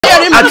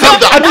The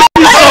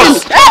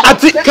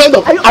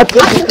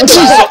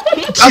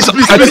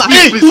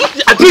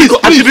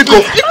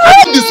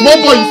small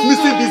boy is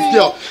missing this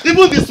girl.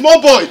 Even the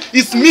small boy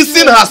is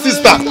missing her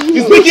sister.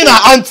 He's making her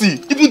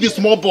auntie. Even the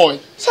small boy.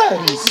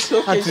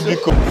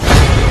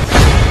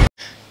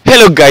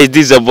 Hello guys,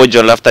 this is your boy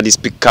John after the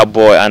speaker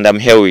boy, and I'm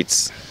here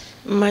with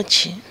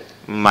Machi.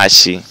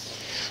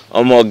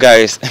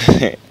 Guys,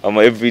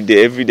 every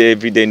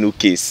day new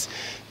case.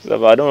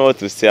 So I don't know what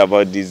to say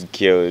about this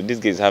girl. This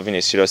girl is having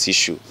a serious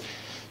issue.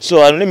 So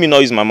let me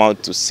not use my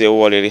mouth to say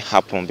what really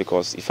happened,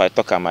 because if I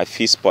talk, I might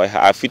feel spoil her.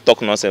 I feel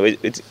talk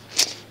nonsense.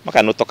 I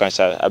cannot talk and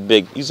shout. I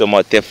beg, use your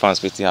mouth, tell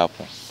fans what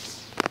happened.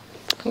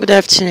 Good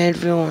afternoon,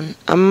 everyone.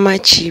 I'm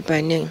Machi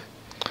by name.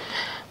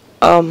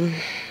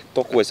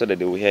 Talk well so that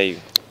they will hear you.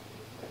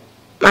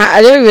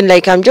 I don't even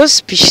I'm just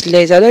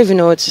speechless. I don't even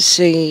know what to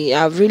say.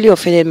 I've really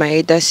offended my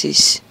elder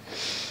sis.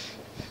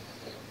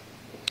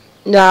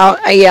 Now,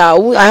 I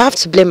have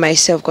to blame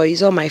myself because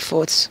it's all my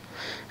fault.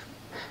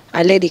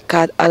 I let the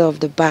cat out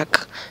of the bag.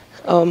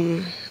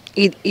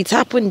 It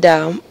happened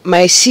that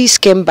my sis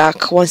came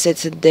back one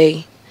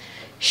Saturday.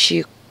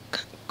 She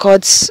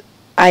caught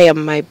I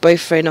am my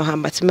boyfriend on her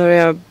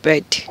matrimonial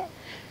bed.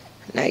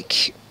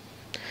 It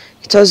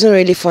wasn't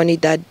really funny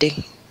that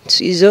day.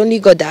 It's only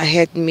God that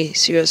hurt me,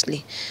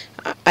 seriously.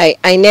 I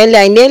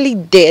nearly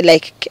did,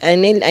 I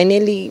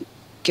nearly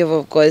gave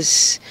up,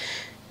 because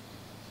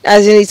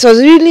as in, it was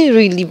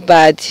really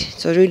bad.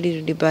 It was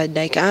really bad.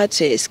 I had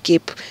to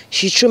escape.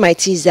 She threw my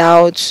teeth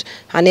out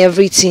and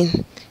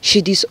everything.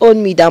 She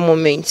disowned me that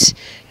moment.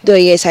 Though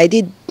yes, I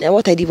did.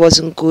 What I did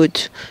wasn't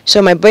good.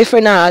 So my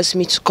boyfriend now asked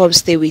me to come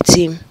stay with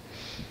him.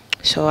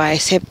 So I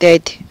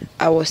accepted.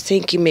 I was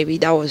thinking maybe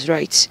that was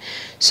right.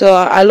 So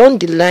along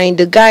the line,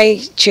 the guy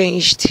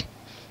changed.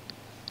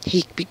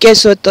 He became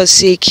so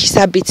toxic. He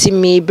started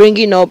beating me,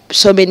 bringing up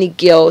so many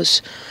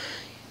girls,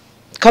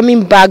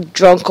 coming back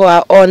drunk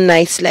all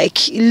night,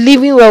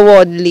 living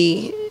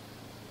worldly.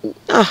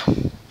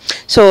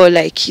 So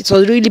it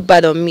was really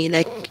bad on me.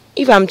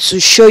 If I'm to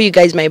show you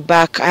guys my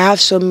back, I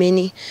have so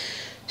many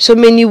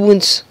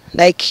wounds.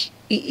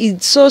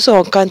 It's so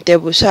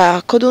uncountable. So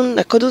I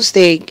couldn't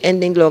stay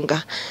any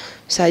longer.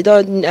 So I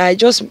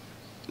just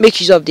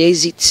make use of the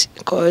exit,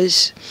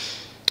 because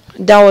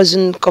that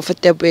wasn't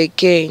comfortable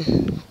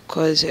again,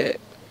 because it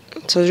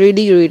was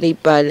really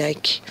bad.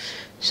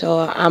 So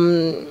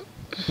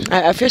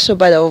I feel so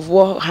bad of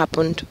what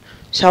happened.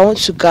 So I want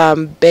to go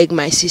and beg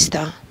my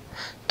sister.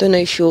 Don't know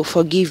if she'll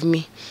forgive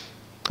me,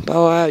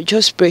 but I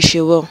just pray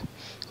she will.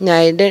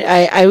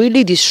 I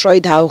really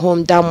destroyed her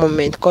home that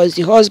moment, because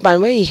the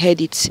husband, when he heard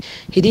it,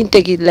 he didn't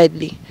take it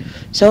lightly.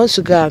 So I want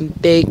to go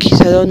and beg.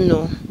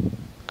 So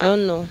I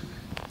don't know.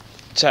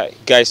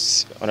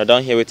 Guys, when I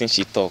don't hear everything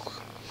she talk,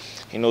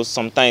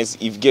 sometimes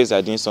if girls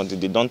are doing something,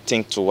 they don't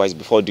think twice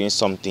before doing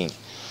something.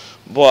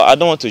 But I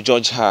don't want to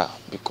judge her,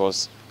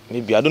 because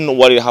maybe I don't know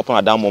what really happened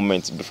at that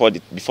moment before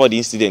the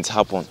incident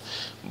happened.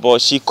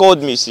 But she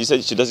called me. She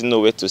said she doesn't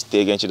know where to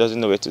stay again. She doesn't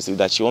know where to stay.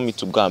 That she want me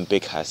to go and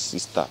beg her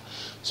sister.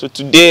 So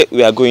today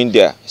we are going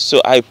there. So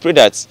I pray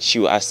that she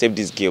will accept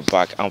this girl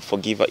back and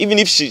forgive her. Even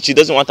if she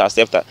doesn't want to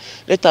accept her,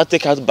 let her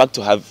take her back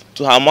to her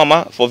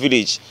mama for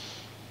village.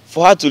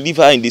 For her to leave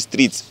her in the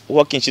streets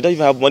working, she doesn't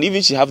even have money. Even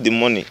if she have the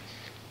money,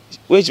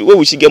 where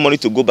will she get money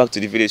to go back to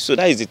the village? So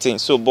that is the thing.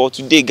 So, but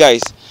today,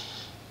 guys,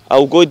 I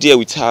will go there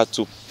with her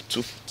to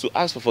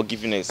ask for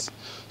forgiveness.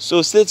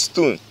 So stay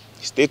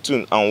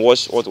tuned and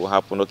watch what will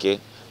happen. Okay?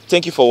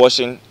 Thank you for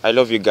watching. I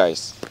love you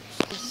guys.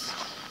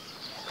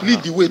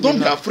 Lead the way. Don't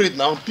be afraid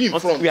now. Be in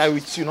front. We are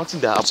with you. Nothing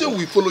that happens. Say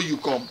we follow you.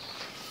 Come.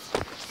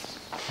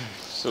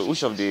 So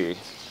which of the?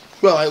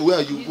 Where are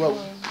you?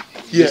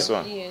 Here. This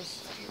one. Yes.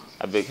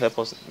 I beg, help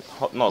us.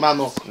 Knock. Man,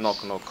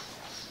 knock.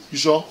 You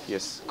sure?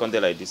 Yes. Come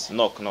there like this.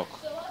 Knock.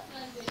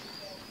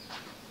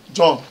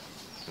 John.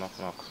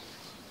 Knock.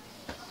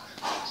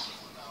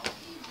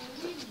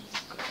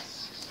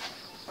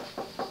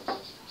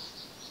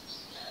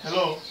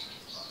 Hello.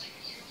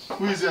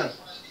 Who is there?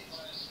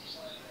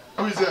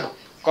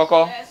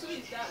 Coco.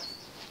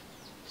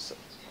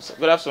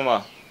 Good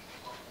afternoon.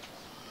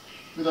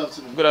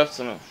 Good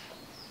afternoon.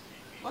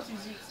 What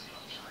is it?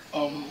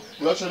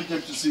 We actually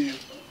came to see you.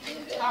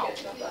 How?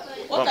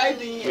 What are you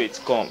doing here? Wait,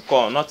 come,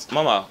 not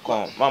Mama,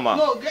 come, Mama.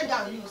 No, get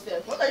down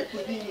yourself. What are you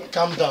doing here?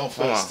 Calm down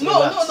first. No.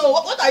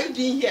 What are you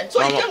doing here? So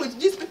Mama. You came with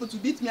these people to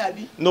beat me,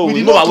 Abi? No,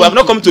 we have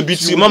not come to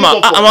beat you. Mama,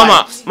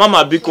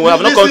 Biko, we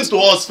have not come to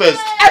us first.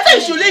 I thought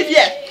you should leave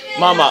here.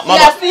 Mama. You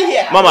are still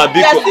here. Mama,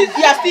 Biko.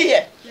 You are still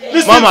here.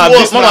 Mama,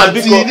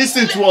 Biko.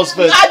 Listen to us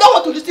first. I don't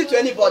want to listen to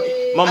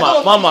anybody.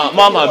 Mama,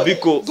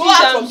 Biko. Go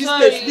out from this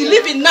place.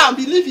 Believe it now.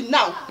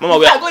 Mama,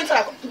 we are going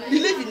to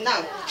believe it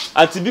now.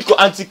 Auntie Biko,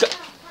 what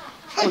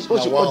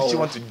did she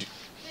want to do?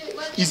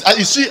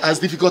 Is she as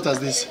difficult as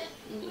this?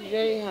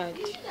 Very hard.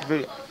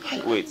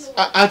 Wait.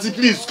 Auntie,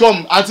 please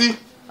come. Auntie.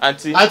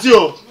 Auntie,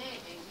 wait.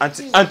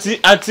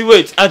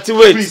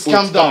 Please,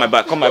 calm down.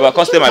 Come my back.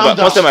 Come stay my back.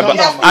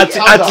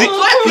 Auntie.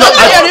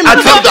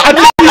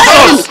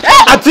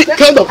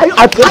 Calm down.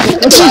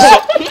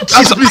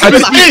 Please.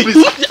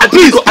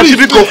 Auntie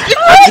Biko.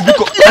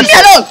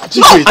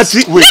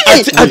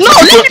 No,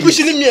 let people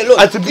should leave me alone.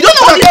 You don't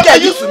know what this girl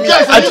did to me.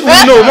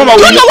 No, Mama, you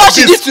don't know what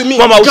she did to me.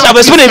 Mama, she have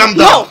explained everything.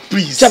 No,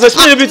 please. She have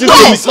explained everything to me.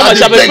 Mama,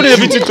 she have explained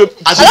everything to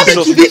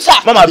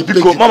Mama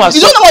Biko. Mama, you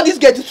don't know what this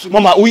girl did to me.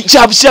 Mama, she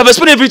have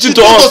explained everything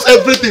to us.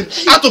 Everything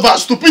out of her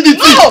stupidity.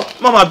 No.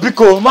 Mama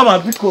Biko.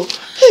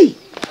 Hey,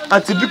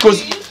 Auntie Biko.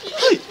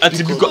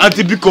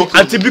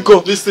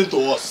 Listen to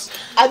us.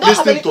 I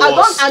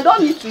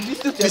don't need to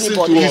listen to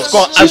anybody.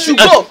 She should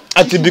go.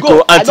 Auntie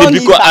Biko.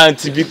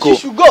 She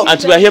should go.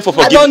 Auntie, we are here for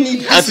forgiveness. I don't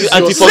need Auntie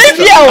Biko.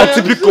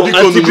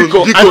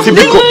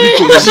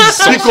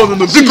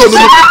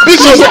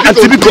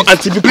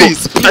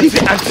 Please.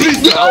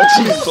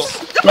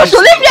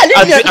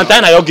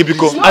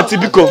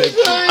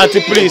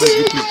 Auntie, please.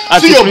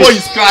 See, your boy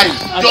is crying.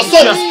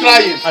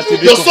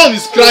 Your son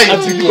is crying.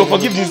 Auntie Biko,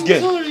 forgive this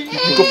girl.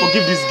 Biko,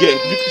 forgive this girl.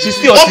 She's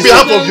still on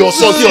behalf of your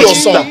son.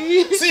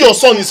 See your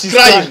son is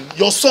crying.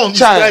 Your son is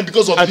crying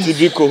because of Auntie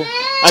this. Biko.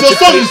 Your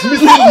son is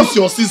missing with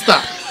your sister.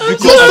 Your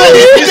son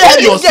is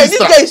missing your sister. This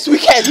guy is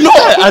wicked. No.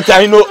 Auntie,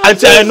 I know.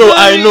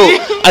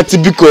 Auntie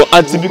Biko.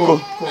 I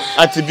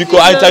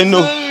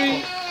know.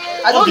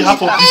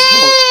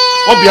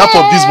 On behalf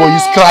of this boy,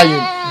 he's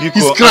crying.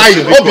 He's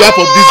crying on behalf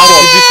of this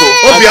boy.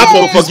 On behalf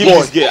of this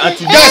boy.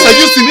 Guys, are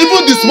you seeing?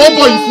 Even the small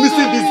boy is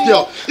missing this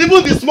girl.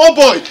 Even the small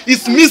boy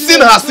is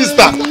missing her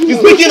sister.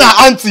 He's making her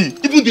auntie.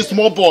 Even the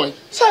small boy.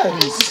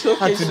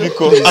 Auntie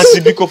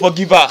Biko,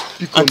 forgive her.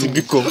 Auntie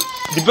Biko.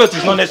 The belt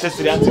is not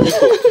necessary, Auntie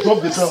Biko.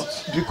 Drop the belt.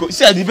 Biko.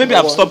 See, the baby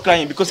have stopped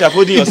crying because you are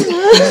holding your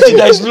sister.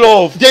 There is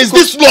love. There is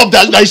this love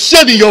that is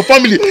shared in your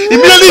family.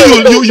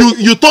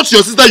 Immediately you touch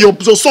your sister, your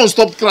son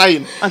stopped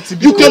crying.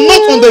 You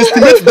cannot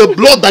underestimate the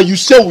blood that you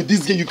share with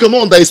this girl. You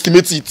cannot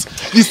underestimate it.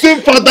 The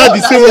same father,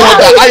 the same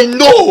mother.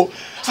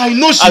 I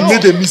know she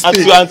made a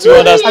mistake. Auntie,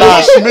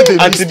 understand. She made a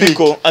mistake.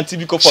 Auntie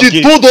Biko, forgive.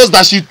 She told us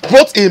that she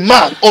brought a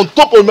man on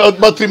top of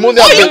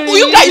matrimonial.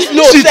 You guys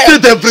know. She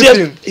did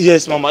everything.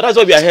 Yes, Mama. That's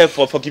why we are here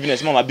for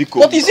forgiveness, Mama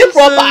Biko. But is it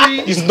proper?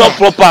 It's not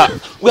proper.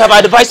 We have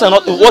advised her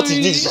not what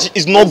he did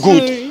is not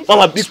good,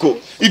 Mama Biko.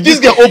 If this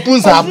girl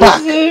opens her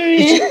back,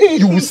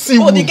 you will see.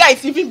 Oh, the guy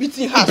is even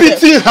beating her.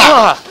 Beating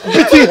her,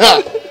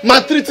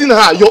 maltreating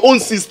her, your own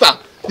sister,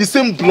 the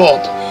same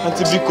blood.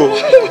 Auntie Biko,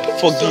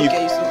 forgive.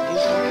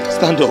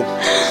 Stand up.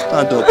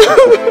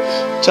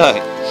 Chai.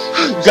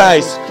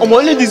 Guys,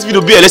 let this video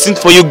be a lesson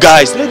for you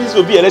guys. Let this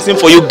video be a lesson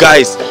for you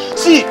guys.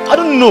 See, I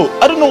don't know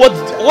what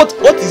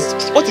is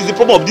the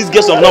problem of these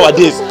girls of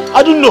nowadays.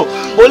 I don't know.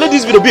 But let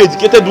this video be an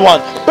educated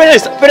one.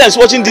 Parents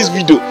watching this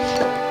video,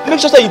 make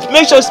sure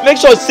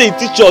say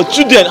teach your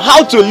children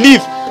how to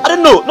live. I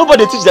don't know.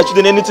 Nobody teach their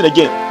children anything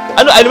again.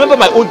 I remember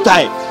my own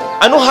time.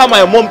 I know how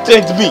my mom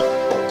trained me.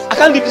 I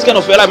can't live this kind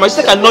of a life. My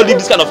sister cannot live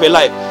this kind of a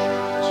life.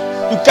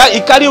 You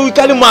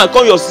carry man,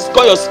 call your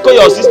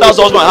sister's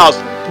husband house.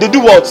 They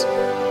do what?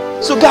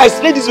 So guys,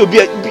 let this be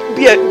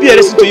a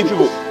lesson to you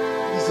people.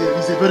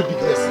 It's a very big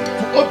lesson to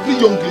every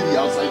young lady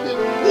outside there.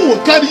 Who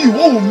will carry you?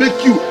 Who will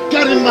make you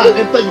carry man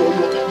enter your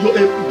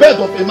bed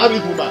of a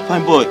married woman?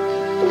 Fine boy.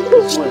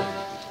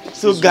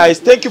 So guys,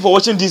 thank you for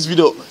watching this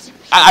video.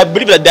 I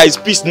believe that there is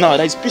peace now.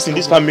 There is peace in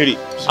this family.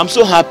 I'm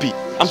so happy.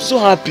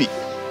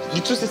 The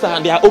two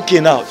sisters, they are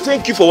okay now.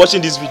 Thank you for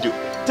watching this video.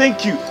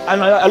 Thank you.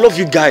 And I love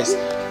you guys.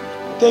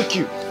 Thank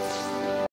you.